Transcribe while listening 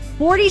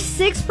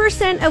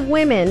46% of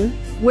women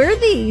wear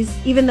these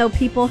even though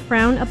people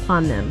frown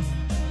upon them.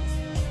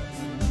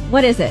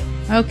 What is it?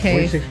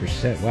 Okay.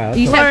 46%. Wow.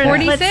 You said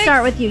 46? Let's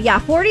start with you. Yeah,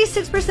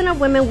 46% of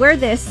women wear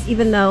this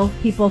even though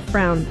people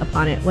frown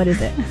upon it. What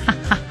is it?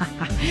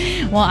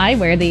 Well, I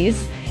wear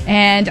these,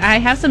 and I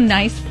have some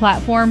nice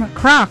platform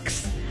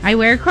Crocs. I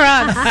wear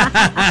Crocs,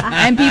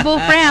 and people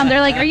frown.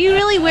 They're like, "Are you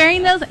really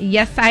wearing those?"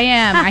 Yes, I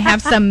am. I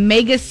have some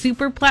mega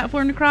super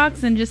platform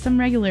Crocs and just some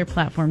regular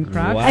platform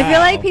Crocs. Wow. I feel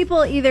like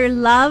people either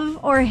love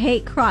or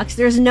hate Crocs.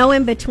 There's no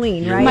in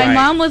between, right? My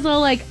mom was all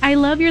like, "I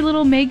love your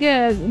little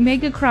mega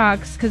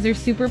Crocs because they're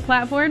super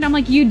platform." And I'm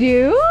like, "You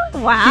do?"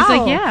 Wow. She's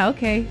like, "Yeah,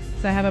 okay."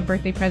 So I have a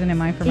birthday present in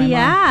mind for my mom.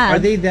 Yeah. Are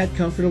they that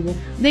comfortable?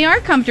 They are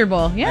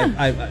comfortable. Yeah.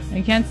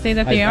 I can't say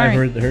that they aren't.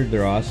 I've heard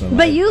they're awesome.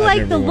 But you I've like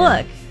never the worn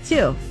look,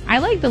 too. I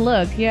like the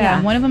look,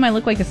 yeah. One of them I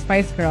look like a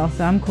Spice Girl,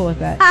 so I'm cool with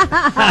that.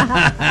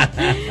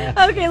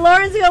 Okay,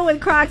 Lauren's going with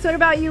Crocs. What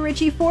about you,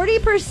 Richie?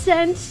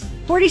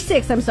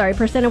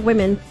 46% of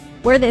women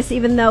wear this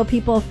even though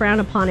people frown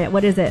upon it.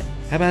 What is it?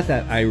 How about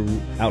that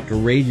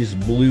outrageous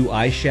blue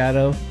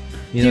eyeshadow?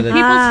 You know, Do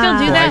people still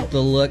do that? The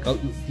look. Oh,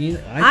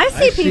 I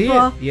see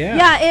people. it. Yeah.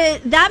 Yeah,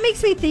 that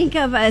makes me think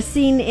of a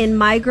scene in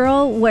My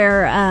Girl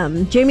where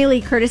Jamie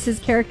Lee Curtis's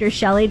character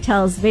Shelley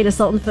tells Veda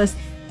Sultanfuss,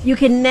 "You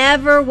can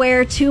never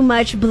wear too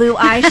much blue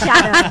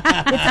eyeshadow.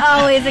 It's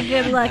always a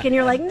good look." And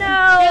you're like, "No."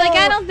 You're like,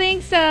 "I don't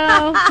think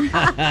so."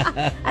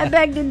 I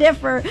beg to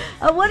differ.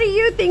 What do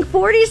you think?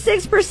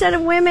 46%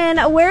 of women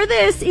wear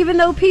this even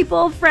though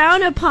people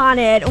frown upon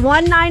it.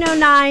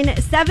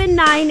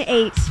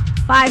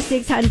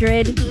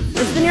 1-909-798-5600.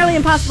 It's the nearly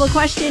impossible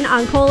question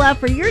on Cola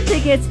for your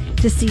tickets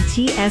to see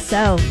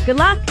TSO. Good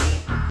luck.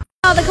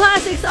 All the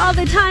classics all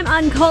the time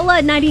on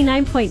Cola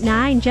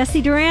 99.9. Jesse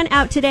Duran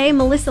out today.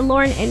 Melissa,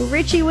 Lauren, and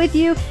Richie with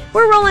you.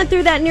 We're rolling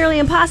through that nearly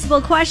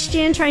impossible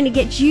question, trying to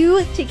get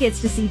you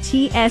tickets to see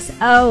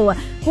TSO.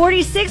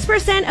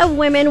 46% of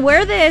women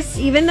wear this,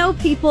 even though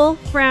people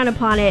frown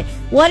upon it.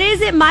 What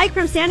is it, Mike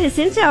from San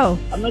Jacinto?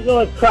 I'm going to go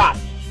with Crocs.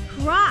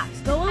 Crocs.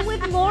 Going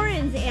with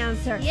Lauren's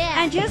answer.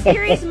 Yeah. And just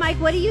curious, Mike,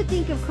 what do you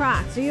think of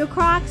Crocs? Are you a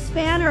Crocs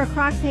fan or a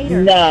Crocs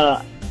hater?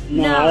 No,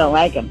 I don't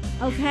like them.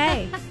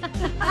 Okay.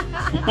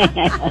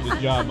 Good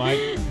job, Mike.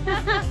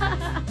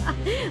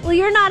 Well,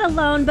 you're not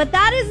alone, but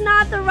that is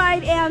not the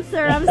right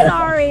answer. I'm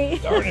sorry.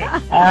 All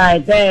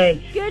right,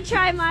 thanks. Good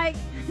try, Mike.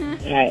 All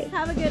right.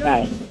 Have a good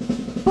Bye. one.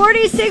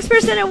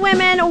 46% of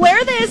women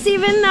wear this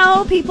even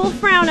though people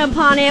frown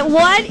upon it.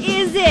 What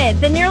is it?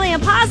 The nearly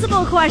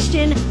impossible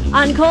question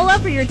on Cola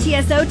for your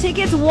TSO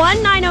tickets.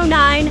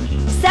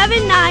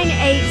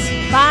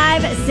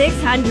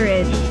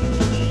 1-909-798-5600.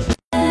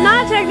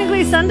 Not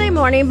technically Sunday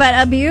morning, but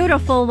a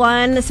beautiful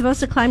one. It's supposed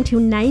to climb to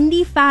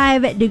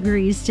 95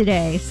 degrees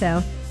today,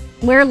 so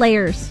wear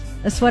layers.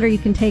 A sweater you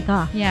can take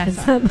off Yes.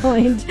 at some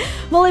point.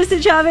 Melissa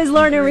Chavez,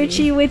 Lauren and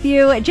Richie with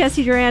you.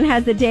 Jesse Duran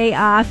has the day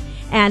off.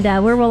 And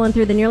we're rolling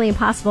through the nearly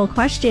impossible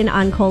question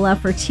on Cola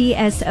for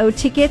TSO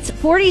tickets.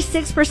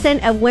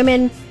 46% of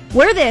women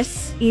wear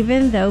this,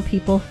 even though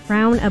people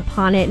frown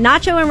upon it.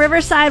 Nacho in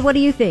Riverside, what do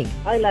you think?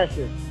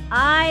 Eyelashes.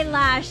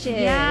 Eyelashes.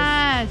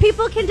 Yes.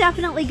 People can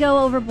definitely go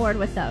overboard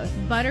with those.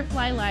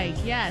 Butterfly-like,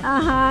 yes.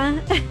 Uh-huh.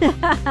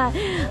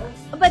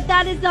 But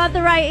that is not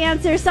the right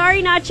answer.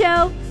 Sorry,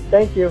 Nacho.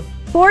 Thank you.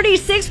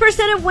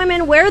 46% of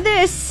women wear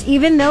this,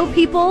 even though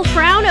people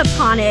frown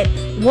upon it.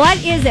 What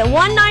is it?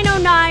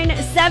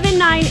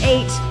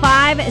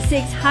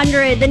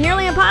 1-909-798-5600. The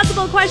nearly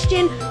impossible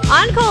question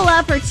on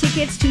Cola for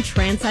tickets to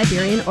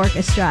Trans-Siberian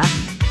Orchestra.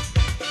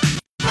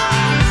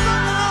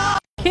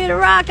 Kid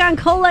Rock on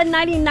Cola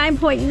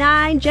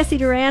 99.9. Jesse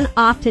Duran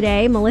off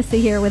today. Melissa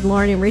here with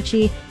Lauren and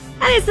Richie.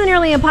 And it's the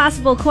nearly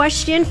impossible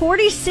question.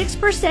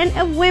 46%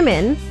 of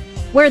women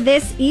wear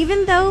this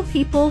even though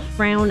people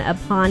frown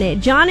upon it.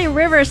 John in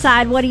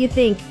Riverside, what do you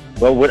think?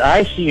 Well, what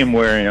I see him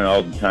wearing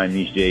all the time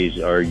these days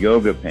are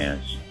yoga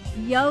pants.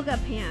 Yoga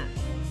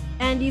pants.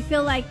 And do you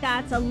feel like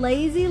that's a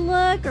lazy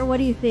look, or what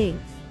do you think?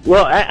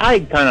 Well, I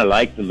kind of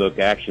like the look,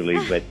 actually,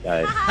 but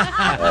I'm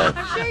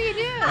sure you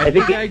do. I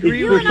think I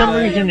agree for with some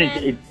you. reason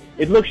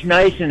it looks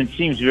nice and it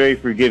seems very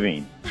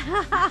forgiving.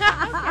 John,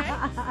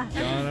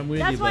 I'm with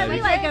That's you, why buddy.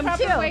 we like them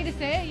Proper too. way to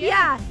say it,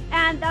 Yeah,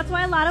 and that's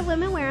why a lot of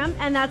women wear them,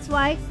 and that's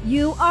why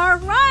you are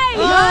right.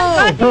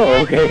 Oh,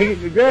 okay,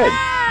 good.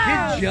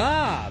 Wow. Good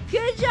job.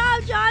 Good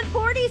job, John.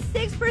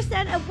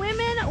 46% of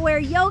women wear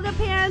yoga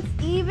pants,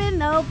 even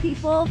though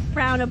people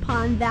frown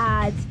upon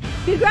that.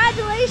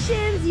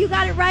 Congratulations, you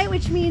got it right,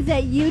 which means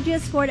that you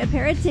just scored a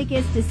pair of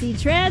tickets to see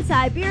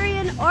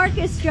Trans-Siberian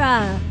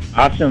Orchestra.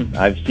 Awesome.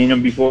 I've seen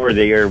them before.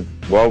 They are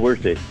well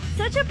worth it.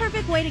 Such a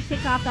perfect way to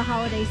kick off the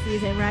holiday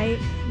season, right?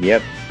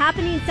 Yep.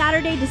 Happening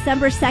Saturday,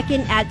 December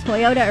 2nd at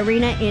Toyota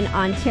Arena in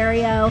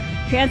Ontario.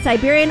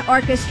 Trans-Siberian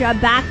Orchestra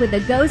back with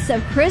the Ghosts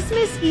of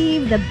Christmas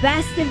Eve, the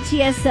best of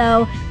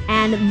TSO,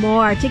 and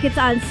more. Tickets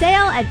on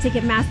sale at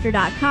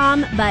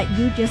Ticketmaster.com, but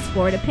you just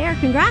scored a pair.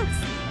 Congrats.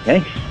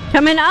 Thanks.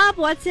 Coming up,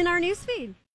 what's in our newsfeed?